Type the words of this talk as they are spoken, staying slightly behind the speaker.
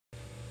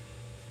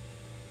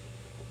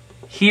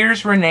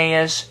here's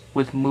Renaes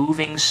with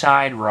moving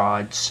side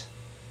rods.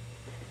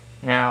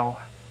 Now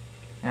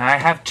I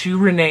have two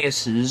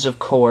Renaeses, of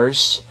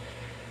course.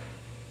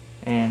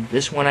 And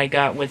this one I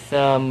got with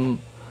the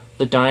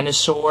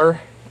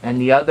dinosaur. And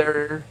the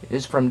other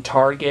is from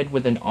Target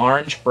with an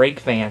orange brake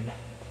van.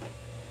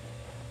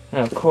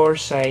 And of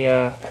course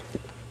I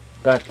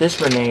got this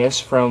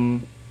Renaes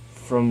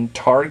from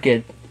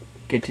Target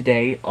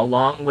today,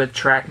 along with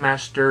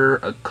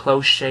Trackmaster A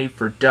Close Shave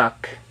for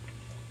Duck.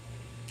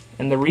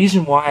 And the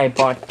reason why I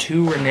bought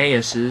two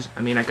Renaeses,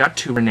 I got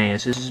two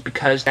Renaeses, is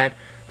because that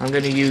I'm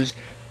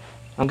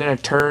gonna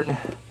turn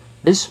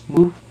this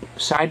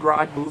side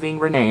rod moving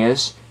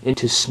Renaes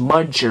into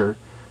Smudger.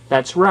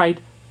 That's right,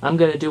 I'm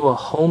gonna do a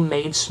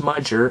homemade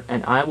Smudger,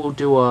 and I will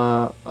do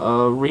a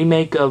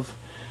remake of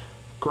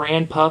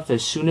Grand Puff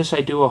as soon as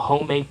I do a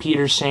homemade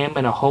Peter Sam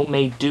and a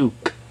homemade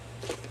Duke.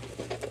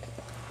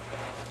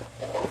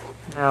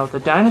 Now the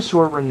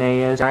dinosaur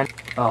Renaes,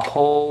 a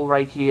hole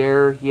right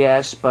here,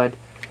 yes, but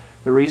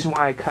the reason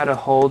why I cut a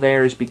hole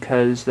there is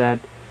because that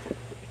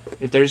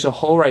if there's a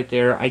hole right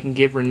there, I can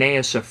give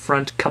Renaes a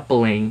front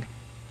coupling.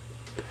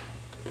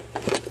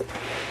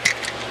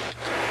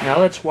 Now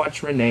let's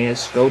watch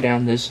Renaes go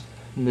down the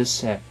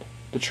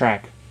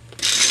track.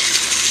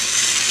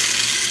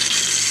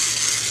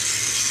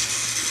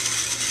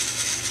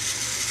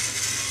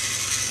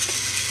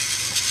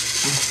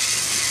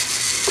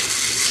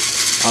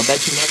 I'll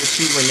bet you never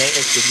see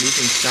Renaes with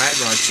moving side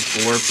rods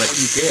before, but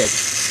you did.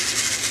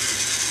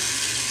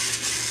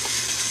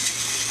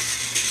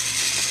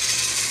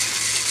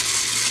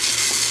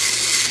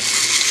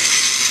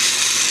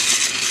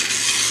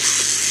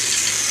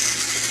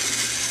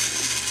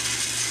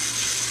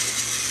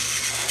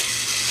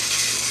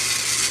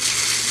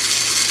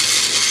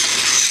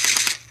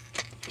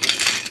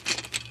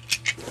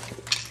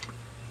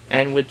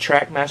 And with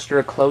Trackmaster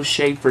A Close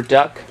Shave for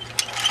Duck,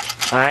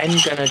 I'm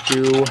gonna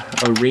do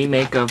a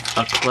remake of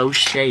A Close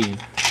Shave.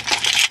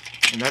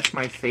 And that's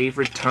my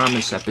favorite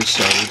Thomas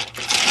episode.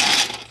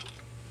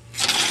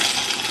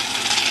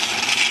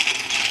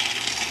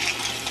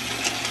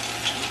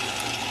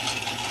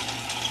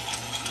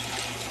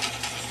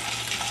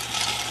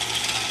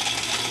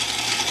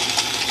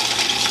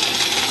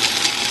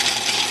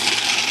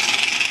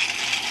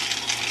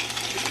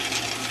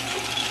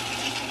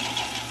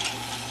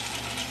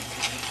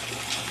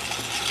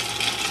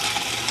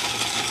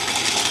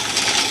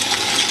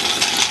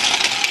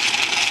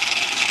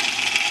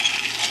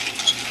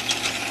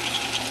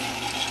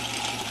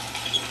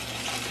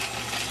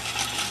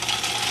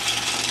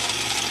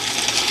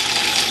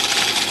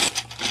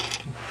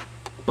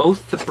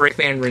 Both the brake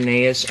van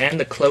Renaes and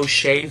the Close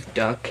Shave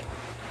Duck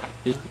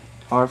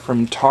are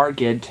from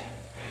Target,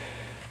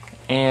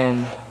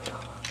 and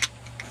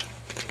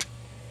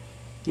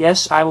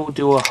yes, I will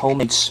do a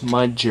homemade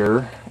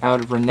Smudger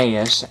out of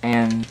Renaes,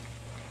 and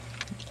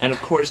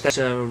of course that's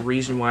a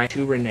reason why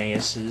two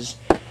Renaeses,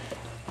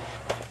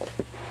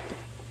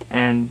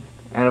 and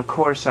of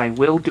course I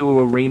will do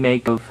a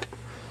remake of.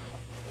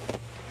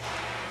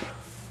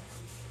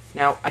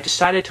 Now I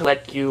decided to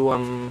let you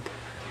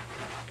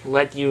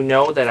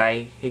know that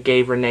I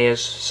gave Renaes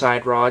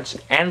side rods,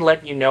 and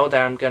let you know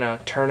that I'm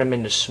gonna turn them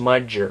into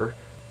Smudger.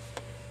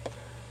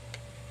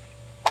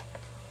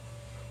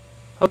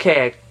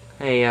 Okay,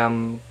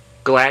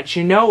 glad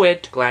you know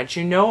it. Glad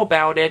you know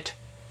about it.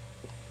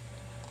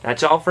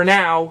 That's all for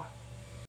now.